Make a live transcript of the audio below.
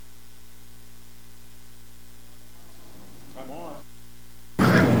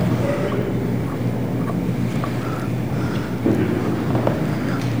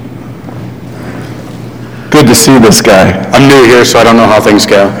see this guy. I'm new here, so I don't know how things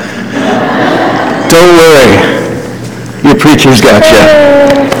go. Don't worry. Your preacher's got you.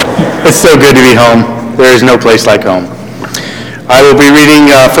 It's so good to be home. There is no place like home. I will be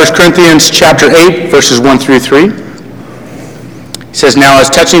reading 1 Corinthians chapter 8, verses 1 through 3. It says, "Now as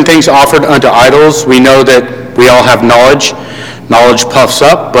touching things offered unto idols, we know that we all have knowledge. Knowledge puffs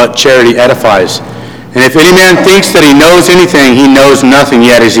up, but charity edifies. And if any man thinks that he knows anything, he knows nothing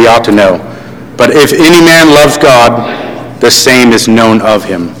yet as he ought to know. But if any man loves God, the same is known of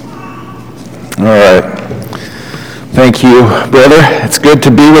him." All right. Thank you, brother. It's good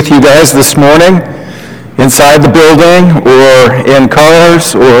to be with you guys this morning, inside the building or in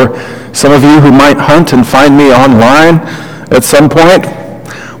cars, or some of you who might hunt and find me online at some point.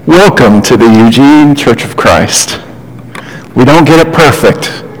 Welcome to the Eugene Church of Christ. We don't get it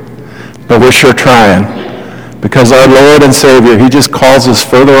perfect, but we're sure trying, because our Lord and Savior, he just calls us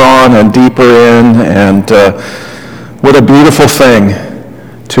further on and deeper in, and what a beautiful thing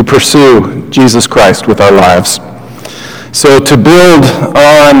to pursue Jesus Christ with our lives. So to build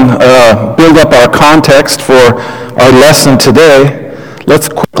up our context for our lesson today, let's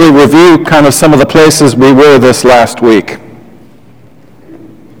quickly review kind of some of the places we were this last week.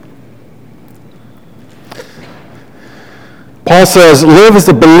 Paul says, live as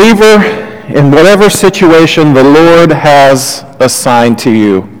a believer in whatever situation the Lord has assigned to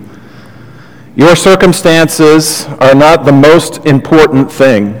you. Your circumstances are not the most important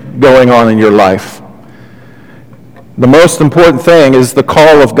thing going on in your life. The most important thing is the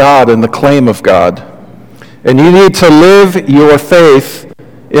call of God and the claim of God. And you need to live your faith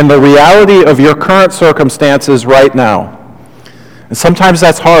in the reality of your current circumstances right now. And sometimes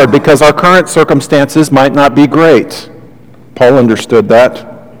that's hard because our current circumstances might not be great. Paul understood that.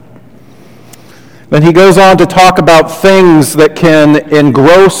 Then he goes on to talk about things that can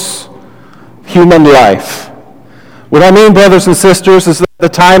engross human life. What I mean, brothers and sisters, is that the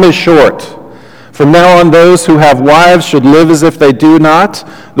time is short. From now on, those who have wives should live as if they do not,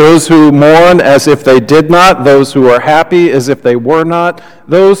 those who mourn as if they did not, those who are happy as if they were not,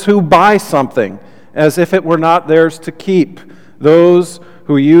 those who buy something as if it were not theirs to keep, those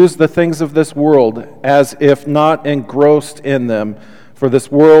who use the things of this world as if not engrossed in them, for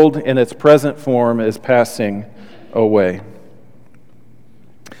this world in its present form is passing away.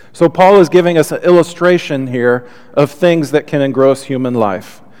 So Paul is giving us an illustration here of things that can engross human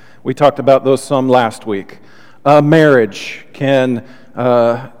life. We talked about those some last week. Marriage can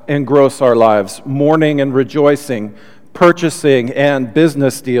engross our lives. Mourning and rejoicing, purchasing and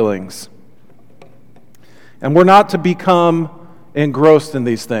business dealings. And we're not to become engrossed in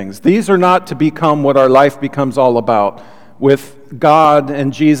these things. These are not to become what our life becomes all about. With God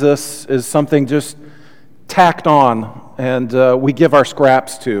and Jesus is something just tacked on and we give our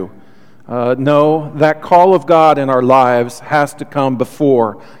scraps to. No, that call of God in our lives has to come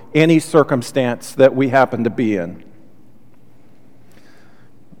before any circumstance that we happen to be in.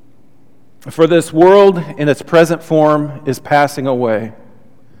 For this world in its present form is passing away.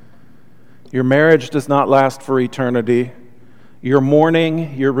 Your marriage does not last for eternity. Your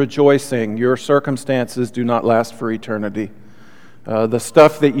mourning, your rejoicing, your circumstances do not last for eternity. The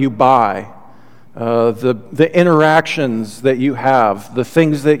stuff that you buy, the interactions that you have, the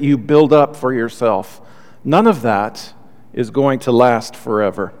things that you build up for yourself, none of that is going to last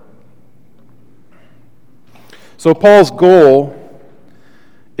forever. So Paul's goal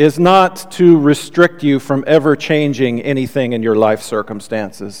is not to restrict you from ever changing anything in your life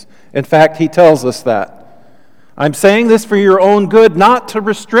circumstances. In fact, he tells us that. I'm saying this for your own good, not to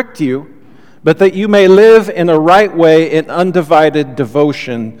restrict you, but that you may live in a right way in undivided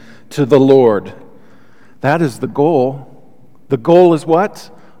devotion to the Lord. That is the goal. The goal is what?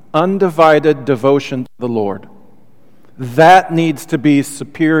 Undivided devotion to the Lord. That needs to be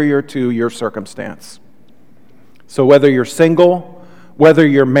superior to your circumstance. So whether you're single, whether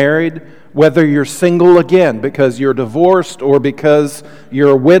you're married, whether you're single again because you're divorced or because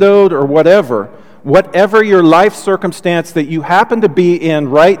you're widowed or whatever your life circumstance that you happen to be in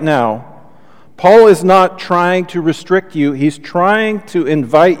right now, Paul is not trying to restrict you. He's trying to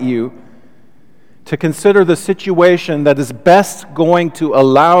invite you to consider the situation that is best going to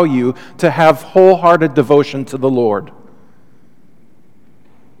allow you to have wholehearted devotion to the Lord.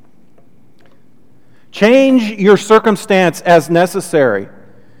 Change your circumstance as necessary.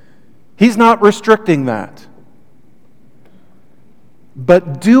 He's not restricting that.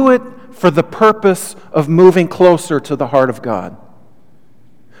 But do it for the purpose of moving closer to the heart of God.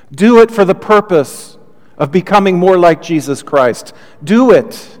 Do it for the purpose of becoming more like Jesus Christ. Do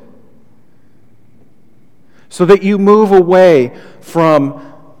it so that you move away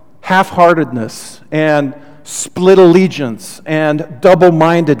from half-heartedness and split allegiance and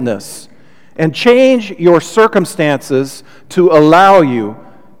double-mindedness, and change your circumstances to allow you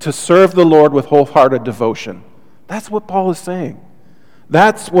to serve the Lord with wholehearted devotion. That's what Paul is saying.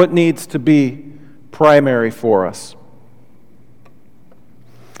 That's what needs to be primary for us.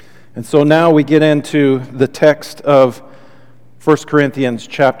 And so now we get into the text of 1 Corinthians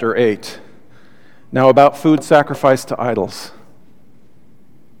chapter 8. Now about food sacrificed to idols.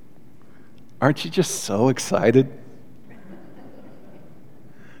 Aren't you just so excited?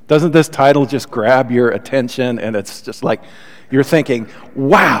 Doesn't this title just grab your attention, and it's just like you're thinking,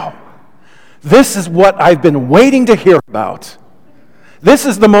 wow, this is what I've been waiting to hear about. This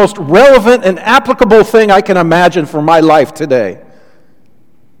is the most relevant and applicable thing I can imagine for my life today.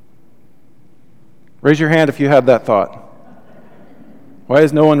 Raise your hand if you have that thought. Why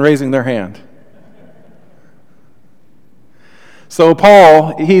is no one raising their hand? So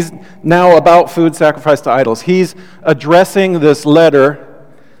Paul, he's now about food sacrificed to idols. He's addressing this letter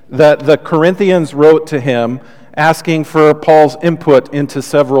that the Corinthians wrote to him, asking for Paul's input into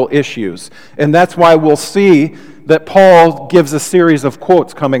several issues. And that's why we'll see that Paul gives a series of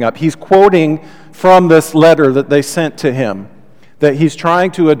quotes coming up. He's quoting from this letter that they sent to him, that he's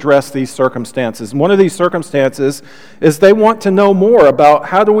trying to address these circumstances. And one of these circumstances is they want to know more about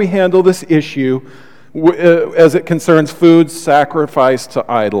how do we handle this issue as it concerns food sacrificed to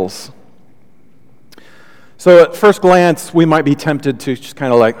idols. So at first glance, we might be tempted to just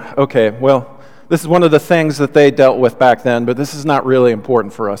kind of like, okay, well, this is one of the things that they dealt with back then, but this is not really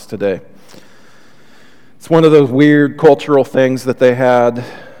important for us today. It's one of those weird cultural things that they had.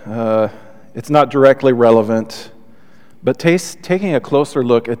 It's not directly relevant. But taking a closer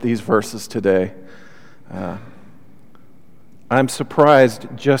look at these verses today, I'm surprised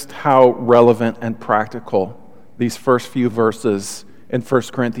just how relevant and practical these first few verses in 1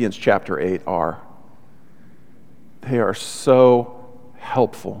 Corinthians chapter 8 are. They are so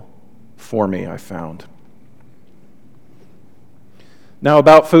helpful for me, I found. Now,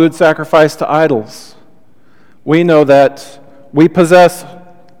 about food sacrificed to idols, we know that we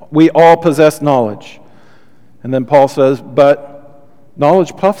all possess knowledge. And then Paul says, but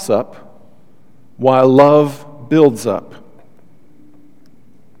knowledge puffs up, while love builds up.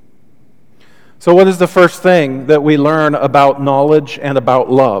 So what is the first thing that we learn about knowledge and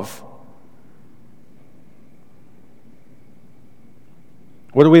about love?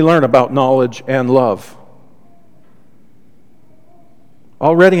 What do we learn about knowledge and love?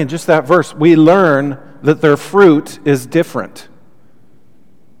 Already in just that verse, we learn that their fruit is different.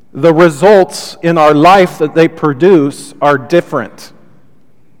 The results in our life that they produce are different.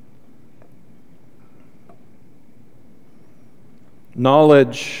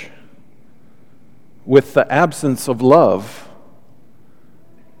 Knowledge with the absence of love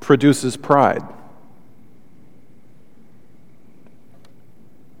produces pride.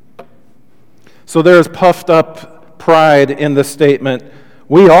 So there is puffed up pride in the statement,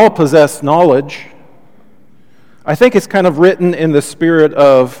 we all possess knowledge. I think it's kind of written in the spirit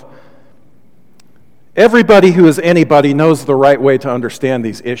of everybody who is anybody knows the right way to understand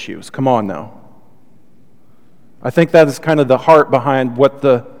these issues. Come on now. I think that is kind of the heart behind what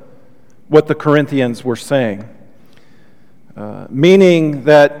the Corinthians were saying. Meaning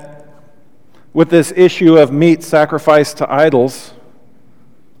that with this issue of meat sacrificed to idols,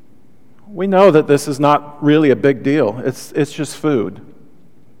 we know that this is not really a big deal. It's just food.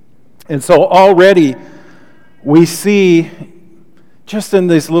 And so already we see, just in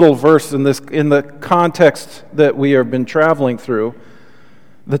this little verse, in the context that we have been traveling through,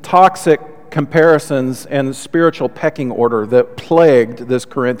 the toxic comparisons and the spiritual pecking order that plagued this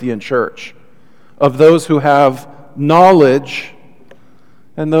Corinthian church, of those who have knowledge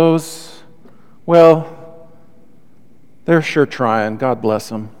and those, well, they're sure trying, God bless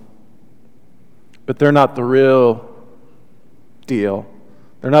them, but they're not the real deal.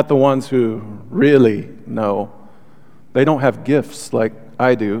 They're not the ones who really know. They don't have gifts like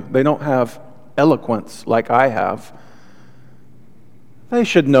I do. They don't have eloquence like I have. They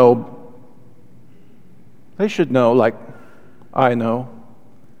should know. They should know like I know.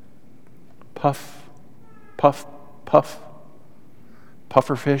 Puff, puff, puff,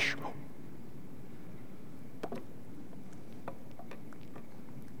 pufferfish.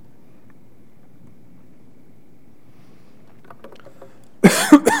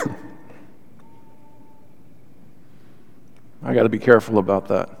 I got to be careful about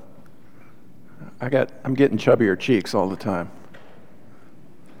that. I'm getting chubbier cheeks all the time.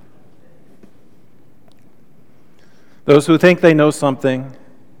 Those who think they know something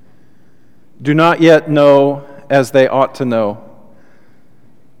do not yet know as they ought to know,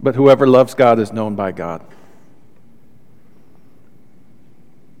 but whoever loves God is known by God.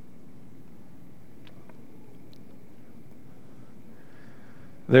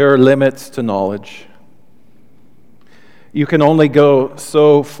 There are limits to knowledge. You can only go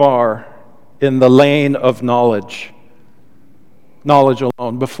so far in the lane of knowledge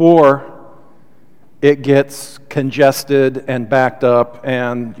alone, before it gets congested and backed up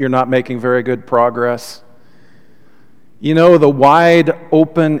and you're not making very good progress. You know, the wide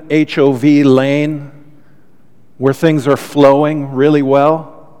open HOV lane where things are flowing really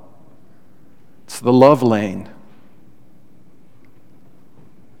well, it's the love lane.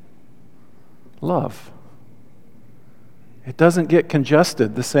 Love. It doesn't get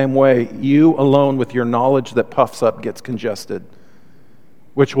congested the same way you alone with your knowledge that puffs up gets congested,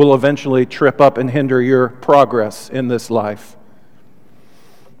 which will eventually trip up and hinder your progress in this life.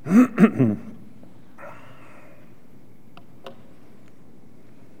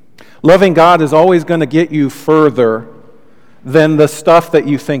 Loving God is always going to get you further than the stuff that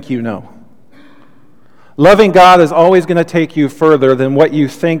you think you know. Loving God is always going to take you further than what you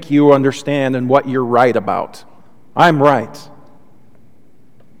think you understand and what you're right about. I'm right.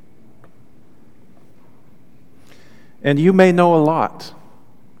 And you may know a lot.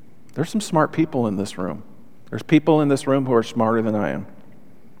 There's some smart people in this room. There's people in this room who are smarter than I am.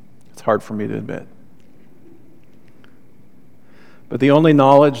 It's hard for me to admit. But the only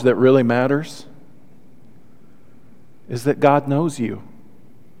knowledge that really matters is that God knows you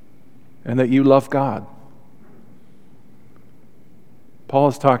and that you love God. Paul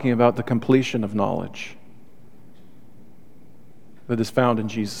is talking about the completion of knowledge that is found in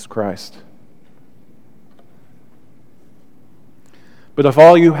Jesus Christ. But if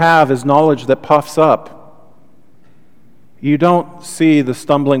all you have is knowledge that puffs up, you don't see the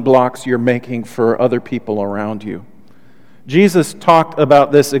stumbling blocks you're making for other people around you. Jesus talked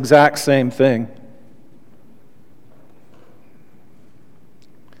about this exact same thing.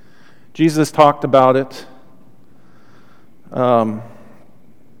 Jesus talked about it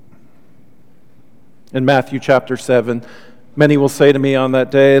in Matthew chapter 7. Many will say to me on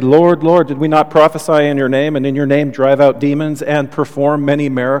that day, Lord, Lord, did we not prophesy in your name and in your name drive out demons and perform many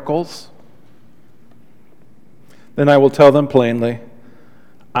miracles? Then I will tell them plainly,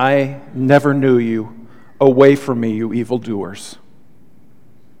 I never knew you. Away from me, you evildoers.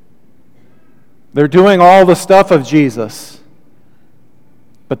 They're doing all the stuff of Jesus,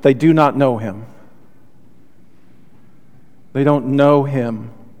 but they do not know him. They don't know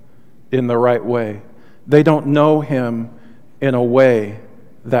him in the right way. They don't know him in a way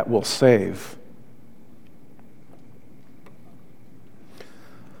that will save.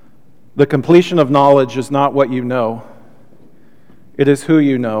 The completion of knowledge is not what you know. It is who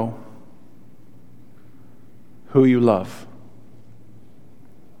you know, who you love.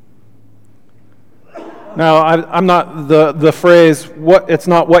 Now, I'm not the phrase, it's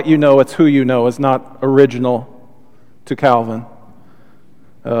not what you know, it's who you know, is not original to Calvin.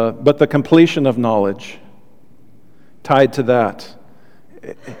 But the completion of knowledge, tied to that,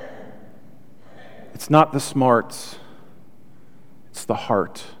 it's not the smarts, it's the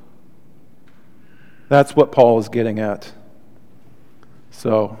heart. That's what Paul is getting at.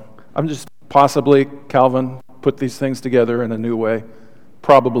 So, I'm just possibly, Calvin put these things together in a new way.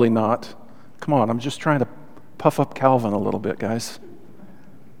 Probably not. Come on, I'm just trying to puff up Calvin a little bit, guys.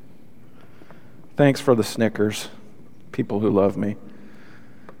 Thanks for the snickers, people who love me.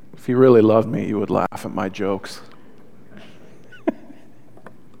 If you really loved me, you would laugh at my jokes.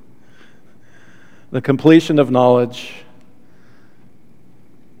 The completion of knowledge,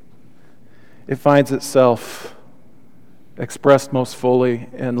 it finds itself expressed most fully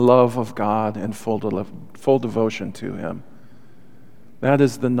in love of God and full devotion to him. That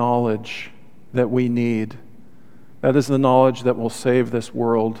is the knowledge that we need. That is the knowledge that will save this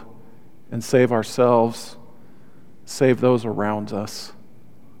world and save ourselves, save those around us.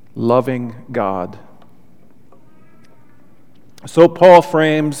 Loving God. So Paul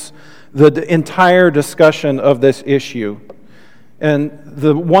frames the entire discussion of this issue. And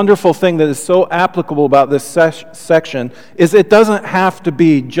the wonderful thing that is so applicable about this section is it doesn't have to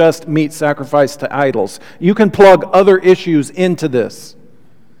be just meat sacrificed to idols. You can plug other issues into this.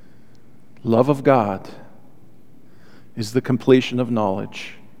 Love of God is the completion of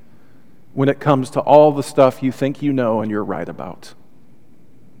knowledge when it comes to all the stuff you think you know and you're right about.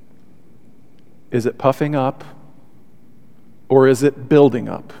 Is it puffing up or is it building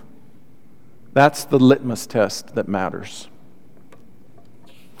up? That's the litmus test that matters.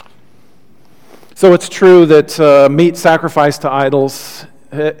 So it's true that meat sacrificed to idols,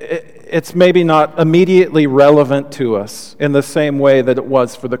 it's maybe not immediately relevant to us in the same way that it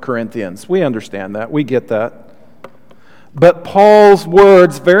was for the Corinthians. We understand that. We get that. But Paul's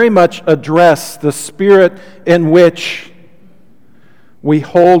words very much address the spirit in which We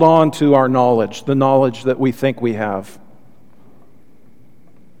hold on to our knowledge, the knowledge that we think we have.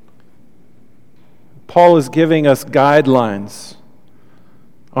 Paul is giving us guidelines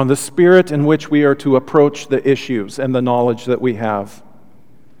on the spirit in which we are to approach the issues and the knowledge that we have.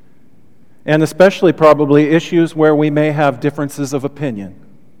 And especially probably issues where we may have differences of opinion.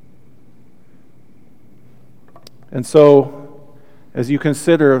 And so, as you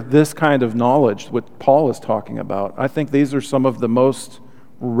consider this kind of knowledge, what Paul is talking about, I think these are some of the most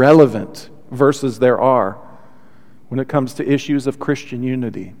relevant verses there are when it comes to issues of Christian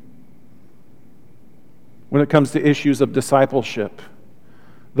unity, when it comes to issues of discipleship,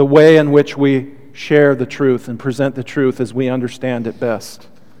 the way in which we share the truth and present the truth as we understand it best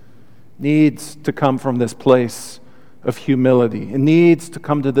needs to come from this place of humility. It needs to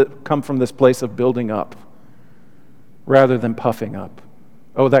come from this place of building up rather than puffing up.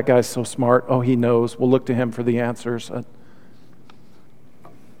 Oh, that guy's so smart. Oh, he knows. We'll look to him for the answers.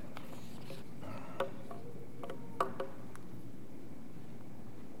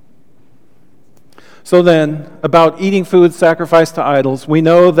 So then, about eating food sacrificed to idols, we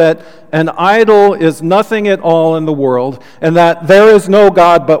know that an idol is nothing at all in the world, and that there is no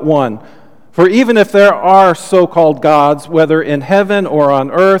God but one. For even if there are so-called gods, whether in heaven or on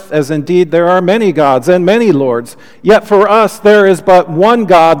earth, as indeed there are many gods and many lords, yet for us there is but one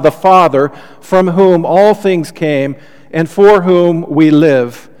God, the Father, from whom all things came, and for whom we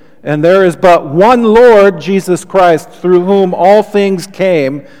live. And there is but one Lord, Jesus Christ, through whom all things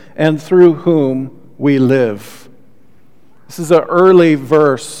came, and through whom we live. This is an early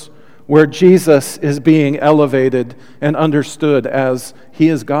verse where Jesus is being elevated and understood as He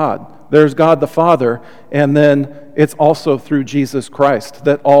is God. There's God the Father, and then it's also through Jesus Christ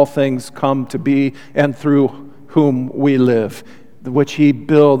that all things come to be and through whom we live, which he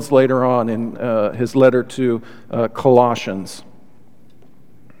builds later on in his letter to Colossians.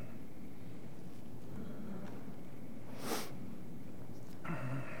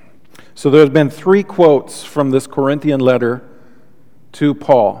 So there's been 3 quotes from this Corinthian letter to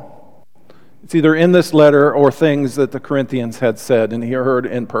Paul. It's either in this letter or things that the Corinthians had said and he heard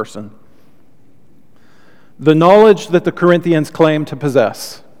in person. The knowledge that the Corinthians claim to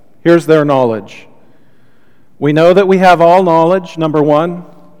possess. Here's their knowledge. We know that we have all knowledge, number 1.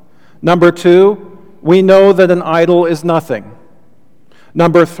 Number 2, we know that an idol is nothing.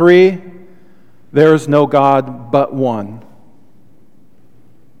 Number 3, there is no God but one.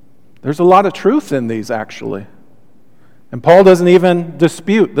 There's a lot of truth in these, actually. And Paul doesn't even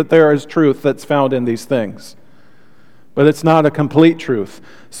dispute that there is truth that's found in these things. But it's not a complete truth.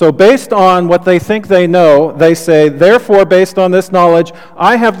 So based on what they think they know, they say, therefore, based on this knowledge,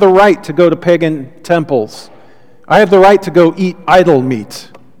 I have the right to go to pagan temples. I have the right to go eat idol meat.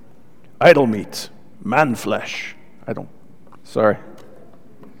 Idol meat. Man flesh. Sorry.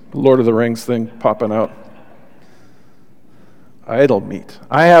 Lord of the Rings thing popping out. Idol meat.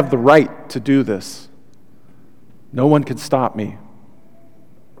 I have the right to do this. No one can stop me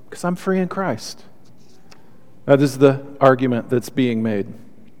because I'm free in Christ. That is the argument that's being made.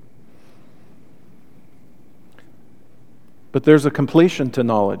 But there's a completion to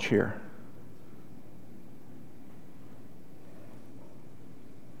knowledge here.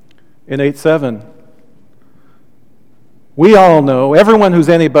 In 8:7, we all know, everyone who's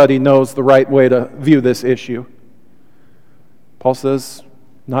anybody knows the right way to view this issue. Paul says,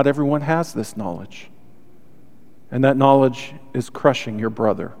 not everyone has this knowledge. And that knowledge is crushing your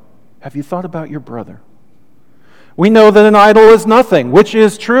brother. Have you thought about your brother? We know that an idol is nothing, which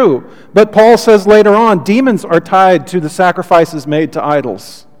is true. But Paul says later on, demons are tied to the sacrifices made to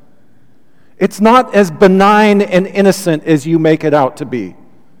idols. It's not as benign and innocent as you make it out to be.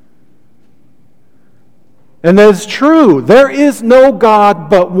 And that is true. There is no God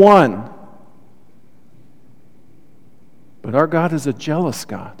but one. But our God is a jealous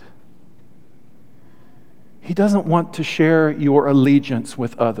God. He doesn't want to share your allegiance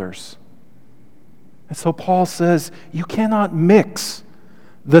with others. And so Paul says, you cannot mix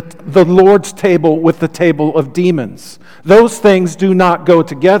the Lord's table with the table of demons. Those things do not go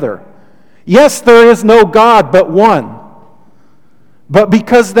together. Yes, there is no God but one. But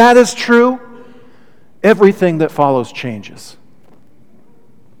because that is true, everything that follows changes.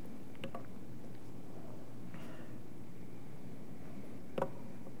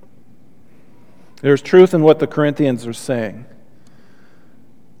 There's truth in what the Corinthians are saying.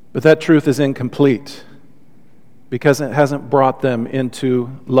 But that truth is incomplete because it hasn't brought them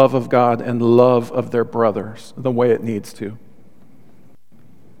into love of God and love of their brothers the way it needs to.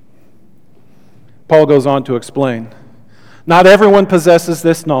 Paul goes on to explain, not everyone possesses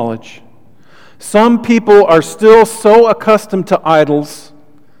this knowledge. Some people are still so accustomed to idols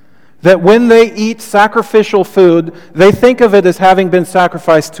that when they eat sacrificial food, they think of it as having been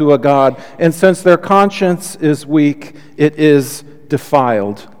sacrificed to a god, and since their conscience is weak, it is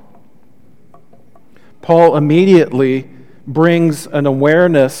defiled. Paul immediately brings an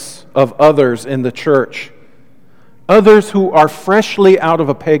awareness of others in the church, others who are freshly out of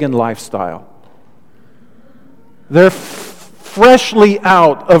a pagan lifestyle. They're freshly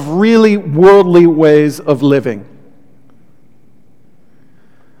out of really worldly ways of living.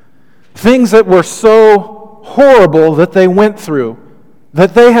 Things that were so horrible that they went through,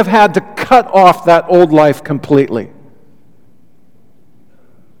 that they have had to cut off that old life completely.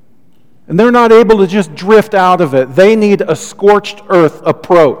 And they're not able to just drift out of it. They need a scorched earth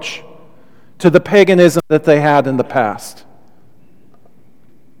approach to the paganism that they had in the past.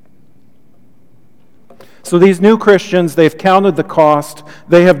 So these new Christians, they've counted the cost.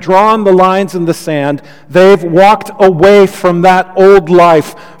 They have drawn the lines in the sand. They've walked away from that old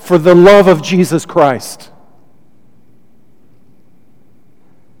life for the love of Jesus Christ.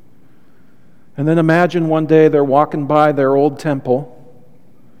 And then imagine one day they're walking by their old temple,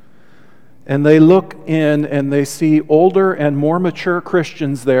 and they look in and they see older and more mature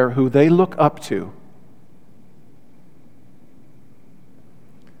Christians there who they look up to,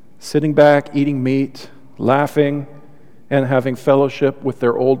 sitting back, eating meat, laughing, and having fellowship with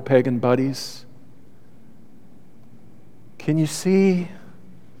their old pagan buddies. Can you see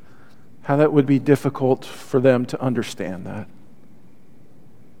how that would be difficult for them to understand that?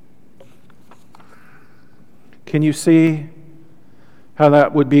 Can you see how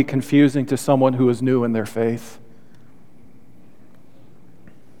that would be confusing to someone who is new in their faith?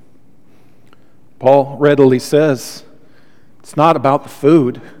 Paul readily says, it's not about the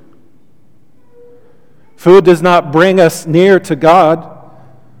food. Food does not bring us near to God.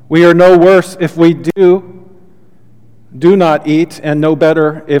 We are no worse if we do not eat, and no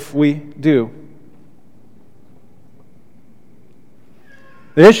better if we do.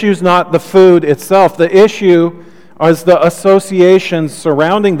 The issue is not the food itself. The issue is the associations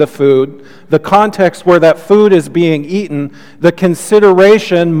surrounding the food, the context where that food is being eaten, the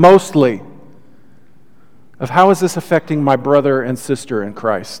consideration mostly of how is this affecting my brother and sister in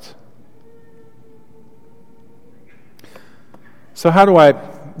Christ. So how do I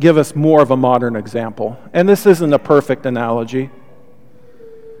give us more of a modern example? And this isn't a perfect analogy,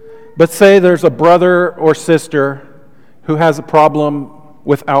 but say there's a brother or sister who has a problem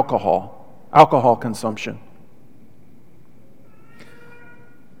with alcohol consumption.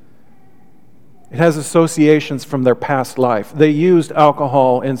 It has associations from their past life. They used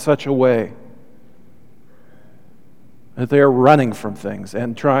alcohol in such a way that they are running from things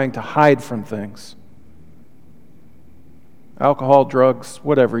and trying to hide from things. Alcohol, drugs,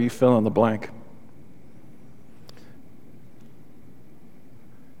 whatever, you fill in the blank.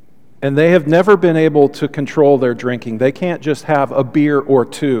 And they have never been able to control their drinking. They can't just have a beer or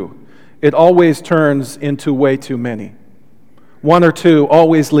two. It always turns into way too many. One or two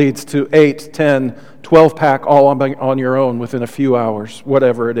always leads to 8, 10, 12-pack all on your own within a few hours,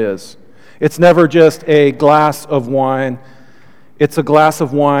 whatever it is. It's never just a glass of wine. It's a glass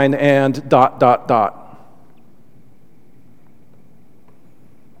of wine and ...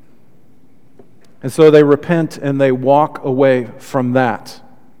 And so they repent and they walk away from that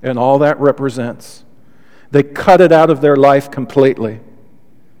and all that represents. They cut it out of their life completely.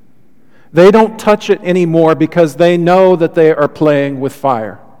 They don't touch it anymore because they know that they are playing with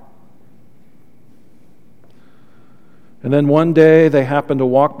fire. And then one day they happen to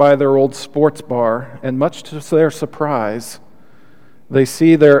walk by their old sports bar, and much to their surprise, they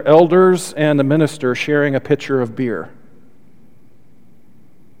see their elders and a minister sharing a pitcher of beer.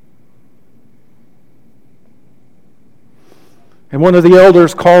 And one of the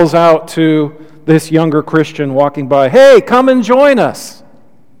elders calls out to this younger Christian walking by, "Hey, come and join us."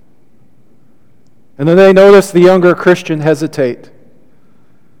 And then they notice the younger Christian hesitate.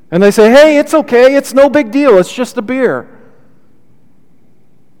 And they say, "Hey, it's okay, it's no big deal, it's just a beer."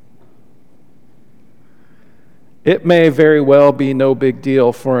 It may very well be no big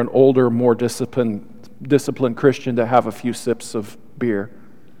deal for an older, more disciplined Christian to have a few sips of beer.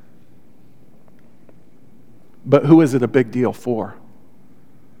 But who is it a big deal for?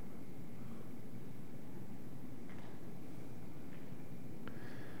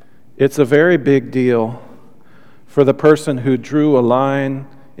 It's a very big deal for the person who drew a line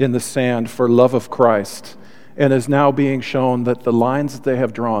in the sand for love of Christ and is now being shown that the lines that they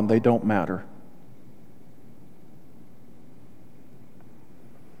have drawn, they don't matter.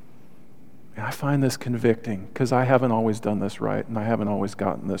 I find this convicting because I haven't always done this right and I haven't always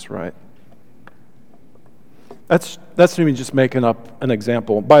gotten this right. That's me just making up an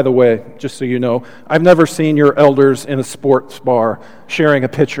example. By the way, just so you know, I've never seen your elders in a sports bar sharing a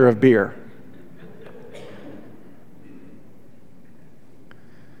pitcher of beer.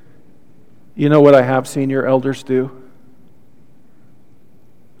 You know what I have seen your elders do?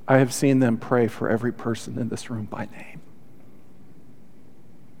 I have seen them pray for every person in this room by name.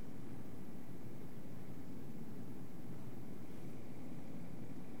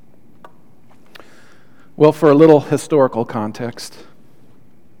 Well, for a little historical context,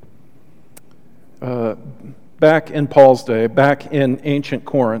 back in Paul's day, back in ancient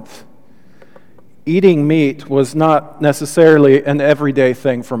Corinth, eating meat was not necessarily an everyday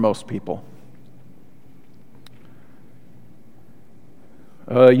thing for most people.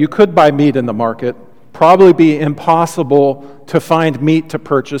 You could buy meat in the market, probably be impossible to find meat to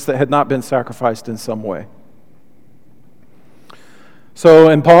purchase that had not been sacrificed in some way. So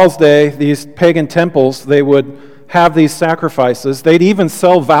in Paul's day, these pagan temples, they would have these sacrifices. They'd even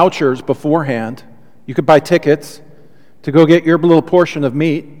sell vouchers beforehand. You could buy tickets to go get your little portion of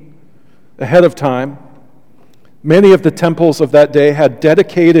meat ahead of time. Many of the temples of that day had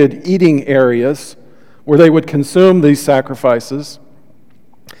dedicated eating areas where they would consume these sacrifices.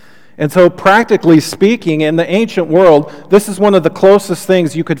 And so practically speaking, in the ancient world, this is one of the closest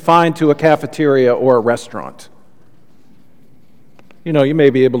things you could find to a cafeteria or a restaurant. You know, you may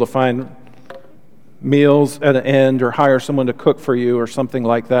be able to find meals at an end or hire someone to cook for you or something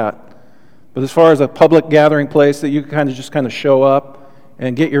like that. But as far as a public gathering place that you can just show up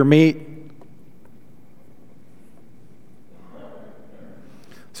and get your meat.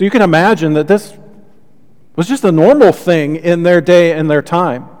 So you can imagine that this was just a normal thing in their day and their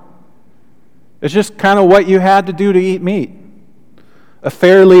time. It's just kind of what you had to do to eat meat. A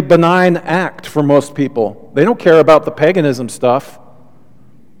fairly benign act for most people. They don't care about the paganism stuff.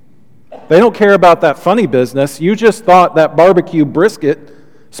 They don't care about that funny business. You just thought that barbecue brisket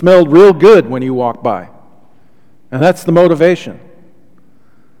smelled real good when you walked by. And that's the motivation.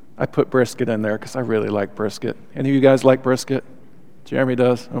 I put brisket in there because I really like brisket. Any of you guys like brisket? Jeremy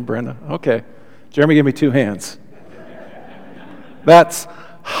does? Oh, Brenda. Okay. Jeremy, give me 2 hands. That's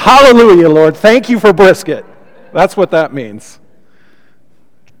hallelujah, Lord. Thank you for brisket. That's what that means.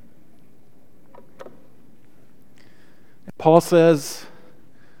 Paul says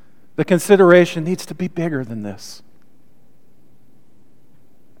the consideration needs to be bigger than this.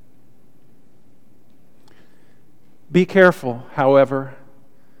 Be careful, however,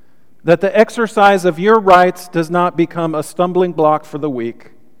 that the exercise of your rights does not become a stumbling block for the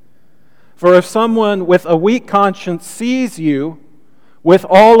weak. For if someone with a weak conscience sees you with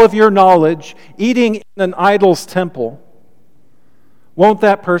all of your knowledge eating in an idol's temple, won't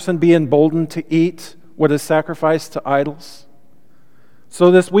that person be emboldened to eat what is sacrificed to idols? So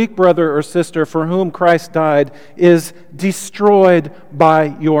this weak brother or sister for whom Christ died is destroyed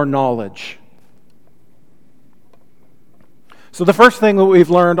by your knowledge. So the first thing that we've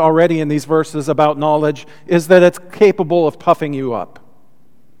learned already in these verses about knowledge is that it's capable of puffing you up.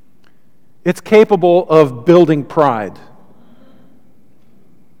 It's capable of building pride.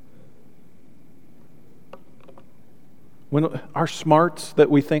 When our smarts that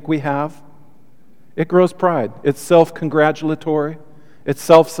we think we have, it grows pride. It's self-congratulatory. It's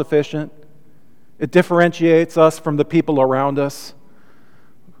self-sufficient. It differentiates us from the people around us.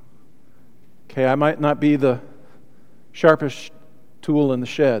 Okay, I might not be the sharpest tool in the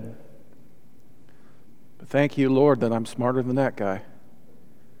shed, but thank you, Lord, that I'm smarter than that guy.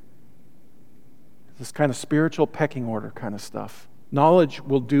 This kind of spiritual pecking order kind of stuff. Knowledge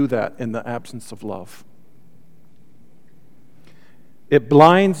will do that in the absence of love. It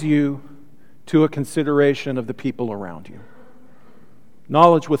blinds you to a consideration of the people around you.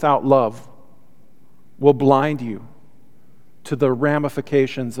 Knowledge without love will blind you to the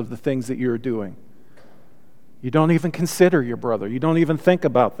ramifications of the things that you're doing. You don't even consider your brother. You don't even think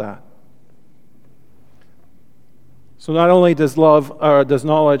about that. So not only does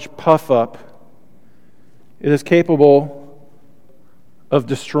knowledge puff up, it is capable of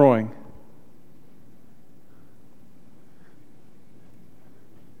destroying.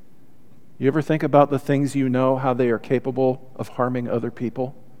 You ever think about the things you know, how they are capable of harming other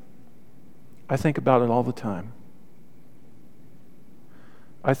people? I think about it all the time.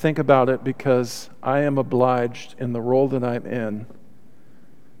 I think about it because I am obliged in the role that I'm in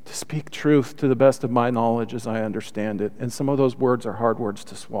to speak truth to the best of my knowledge as I understand it. And some of those words are hard words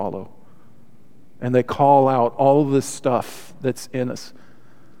to swallow. And they call out all of this stuff that's in us.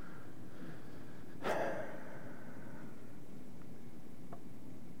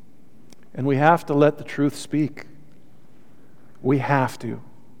 And we have to let the truth speak. We have to.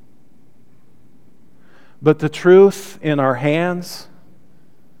 But the truth in our hands,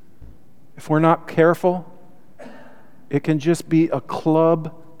 if we're not careful, it can just be a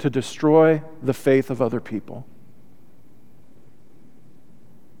club to destroy the faith of other people.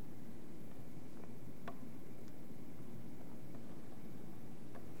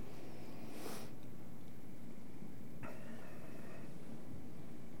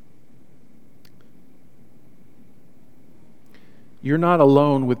 You're not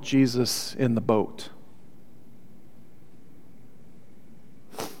alone with Jesus in the boat.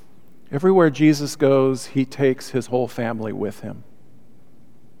 Everywhere Jesus goes, he takes his whole family with him.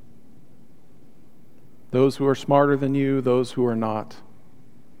 Those who are smarter than you, those who are not.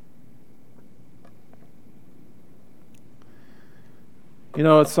 You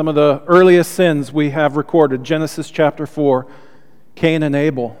know, it's some of the earliest sins we have recorded. Genesis chapter 4, Cain and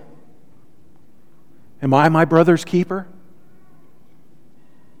Abel. Am I my brother's keeper?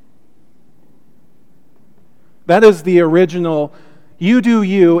 That is the original, you do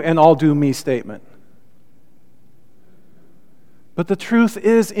you and I'll do me statement. But the truth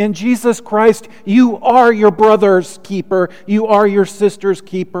is, in Jesus Christ, you are your brother's keeper. You are your sister's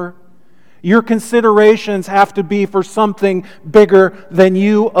keeper. Your considerations have to be for something bigger than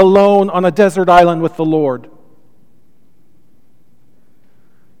you alone on a desert island with the Lord.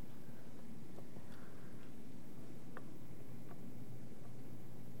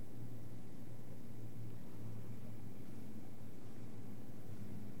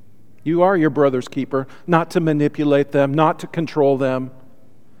 You are your brother's keeper, not to manipulate them, not to control them,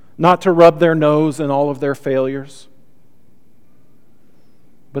 not to rub their nose in all of their failures,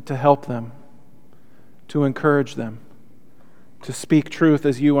 but to help them, to encourage them, to speak truth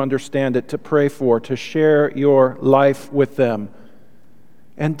as you understand it, to pray for, to share your life with them.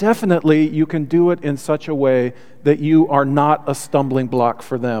 And definitely you can do it in such a way that you are not a stumbling block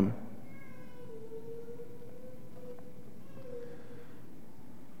for them.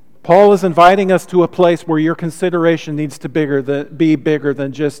 Paul is inviting us to a place where your consideration needs to be bigger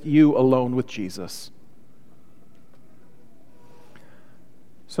than just you alone with Jesus.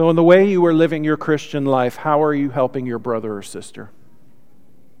 So in the way you are living your Christian life, how are you helping your brother or sister?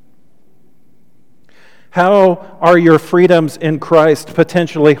 How are your freedoms in Christ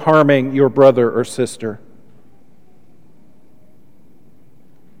potentially harming your brother or sister?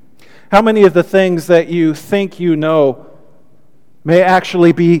 How many of the things that you think you know may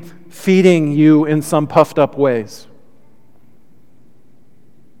actually be feeding you in some puffed up ways?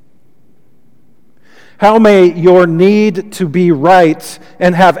 How may your need to be right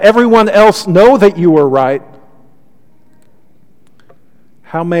and have everyone else know that you are right,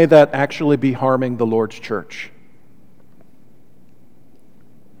 how may that actually be harming the Lord's church?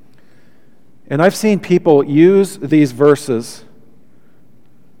 And I've seen people use these verses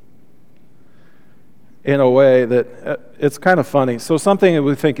in a way that it's kind of funny. So something that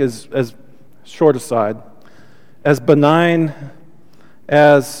we think is, as short aside, as benign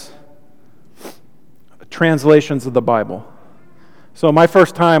as translations of the Bible. So my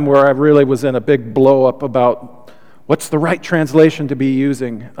first time where I really was in a big blow up about what's the right translation to be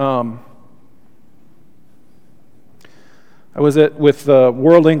using, I was with the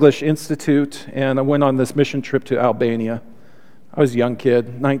World English Institute, and I went on this mission trip to Albania. I was a young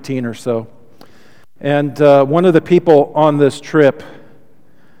kid, 19 or so. And one of the people on this trip,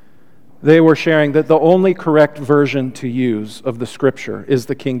 they were sharing that the only correct version to use of the Scripture is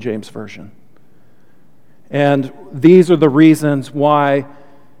the King James Version. And these are the reasons why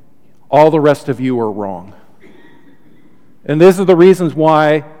all the rest of you are wrong. And these are the reasons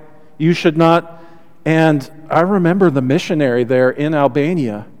why you should not. And I remember the missionary there in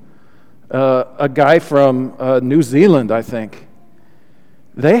Albania, a guy from New Zealand, I think.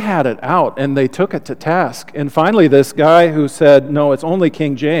 They had it out, and they took it to task. And finally, this guy who said, no, it's only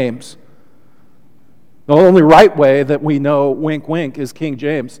King James. The only right way that we know, wink, wink, is King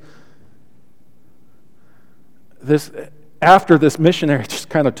James. After this missionary just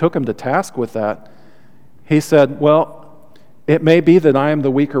kind of took him to task with that, he said, well, it may be that I am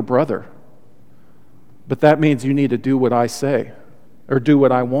the weaker brother, but that means you need to do what I say, or do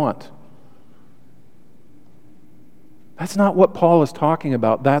what I want. That's not what Paul is talking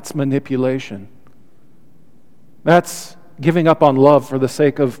about. That's manipulation. That's giving up on love for the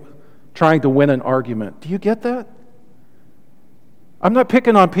sake of trying to win an argument. Do you get that? I'm not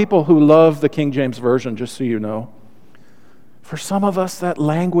picking on people who love the King James Version, just so you know. For some of us, that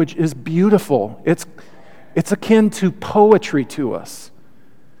language is beautiful. It's akin to poetry to us.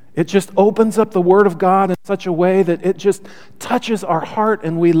 It just opens up the Word of God in such a way that it just touches our heart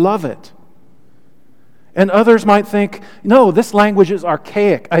and we love it. And others might think, no, this language is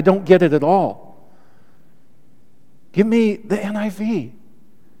archaic. I don't get it at all. Give me the NIV,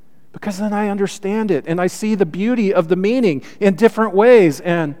 because then I understand it and I see the beauty of the meaning in different ways.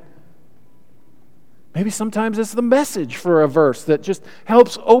 And maybe sometimes it's the message for a verse that just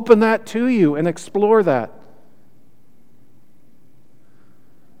helps open that to you and explore that.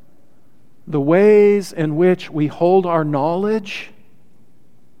 The ways in which we hold our knowledge,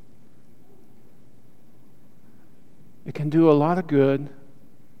 it can do a lot of good,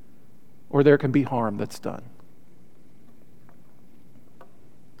 or there can be harm that's done.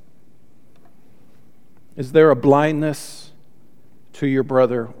 Is there a blindness to your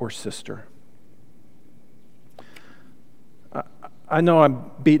brother or sister? I know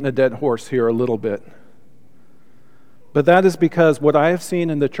I'm beating a dead horse here a little bit, but that is because what I have seen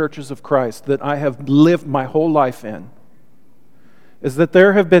in the churches of Christ that I have lived my whole life in is that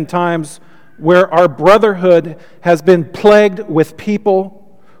there have been times where our brotherhood has been plagued with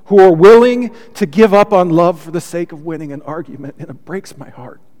people who are willing to give up on love for the sake of winning an argument, and it breaks my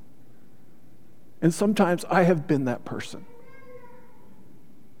heart. And sometimes I have been that person.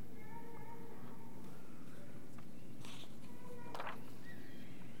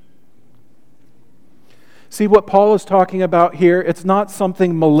 See, what Paul is talking about here, it's not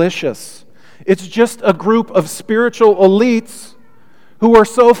something malicious. It's just a group of spiritual elites who are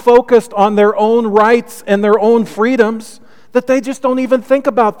so focused on their own rights and their own freedoms that they just don't even think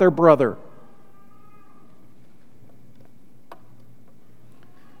about their brother.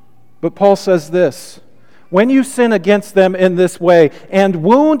 But Paul says this: when you sin against them in this way and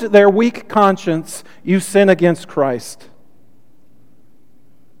wound their weak conscience, you sin against Christ.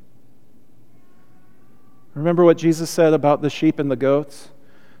 Remember what Jesus said about the sheep and the goats?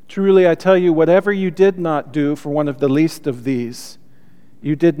 Truly, I tell you, whatever you did not do for one of the least of these,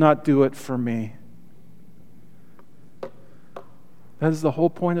 you did not do it for me. That is the whole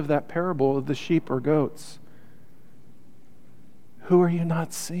point of that parable of the sheep or goats. Who are you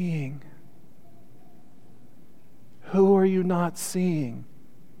not seeing? Who are you not seeing?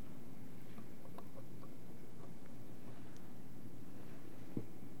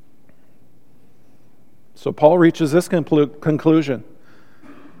 So Paul reaches this conclusion.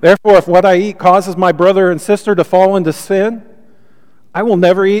 Therefore, if what I eat causes my brother and sister to fall into sin, I will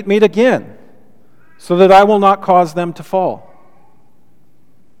never eat meat again, so that I will not cause them to fall.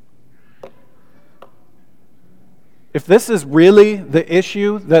 If this is really the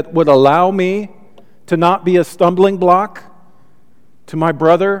issue that would allow me to not be a stumbling block to my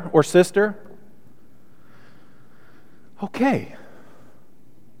brother or sister, okay,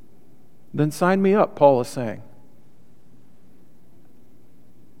 then sign me up, Paul is saying.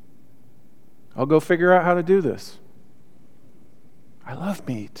 I'll go figure out how to do this. I love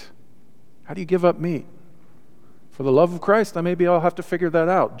meat. How do you give up meat? For the love of Christ, maybe I'll have to figure that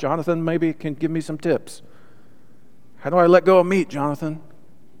out. Jonathan maybe can give me some tips. How do I let go of meat, Jonathan?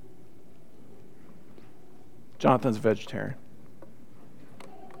 Jonathan's a vegetarian.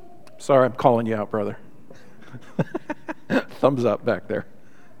 Sorry, I'm calling you out, brother. Thumbs up back there.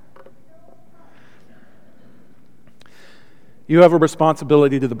 You have a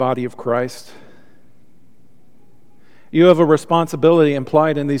responsibility to the body of Christ. You have a responsibility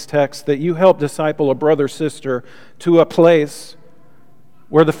implied in these texts that you help disciple a brother, sister to a place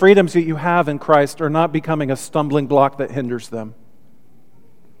where the freedoms that you have in Christ are not becoming a stumbling block that hinders them.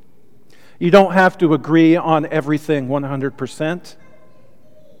 You don't have to agree on everything 100%.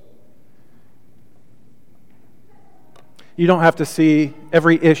 You don't have to see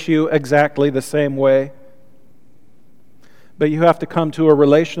every issue exactly the same way. But you have to come to a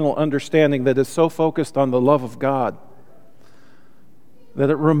relational understanding that is so focused on the love of God that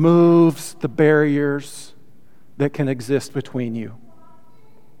it removes the barriers that can exist between you.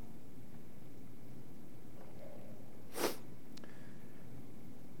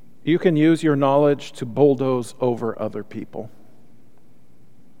 You can use your knowledge to bulldoze over other people.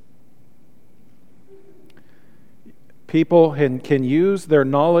 People can use their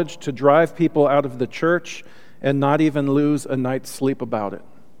knowledge to drive people out of the church and not even lose a night's sleep about it,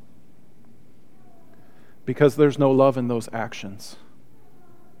 because there's no love in those actions.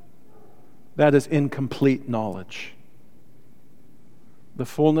 That is incomplete knowledge. The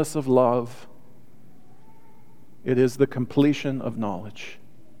fullness of love, it is the completion of knowledge.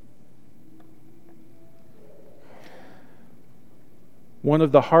 One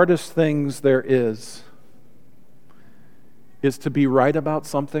of the hardest things there is to be right about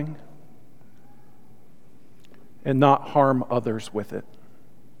something and not harm others with it.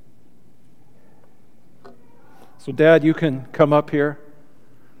 So, Dad, you can come up here.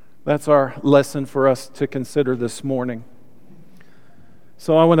 That's our lesson for us to consider this morning.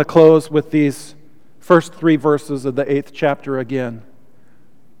 So I want to close with these first 3 verses of the 8th chapter again.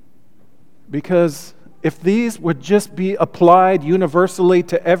 Because if these would just be applied universally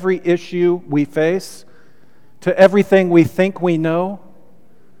to every issue we face, to everything we think we know,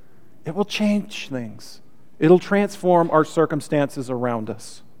 it will change things. It'll transform our circumstances around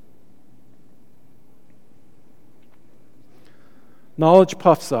us. Knowledge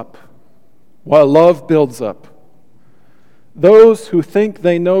puffs up, while love builds up. Those who think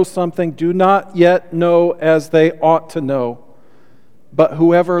they know something do not yet know as they ought to know. But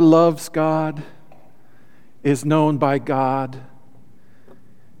whoever loves God is known by God.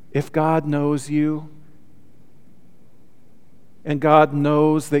 If God knows you, and God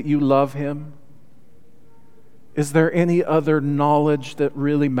knows that you love Him, is there any other knowledge that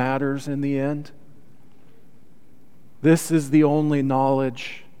really matters in the end? This is the only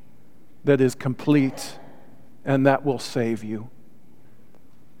knowledge that is complete and that will save you.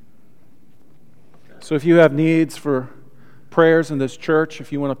 So if you have needs for prayers in this church,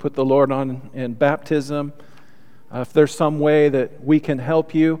 if you want to put the Lord on in baptism, if there's some way that we can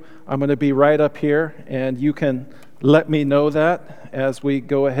help you, I'm going to be right up here, and you can let me know that as we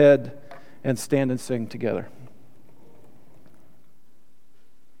go ahead and stand and sing together.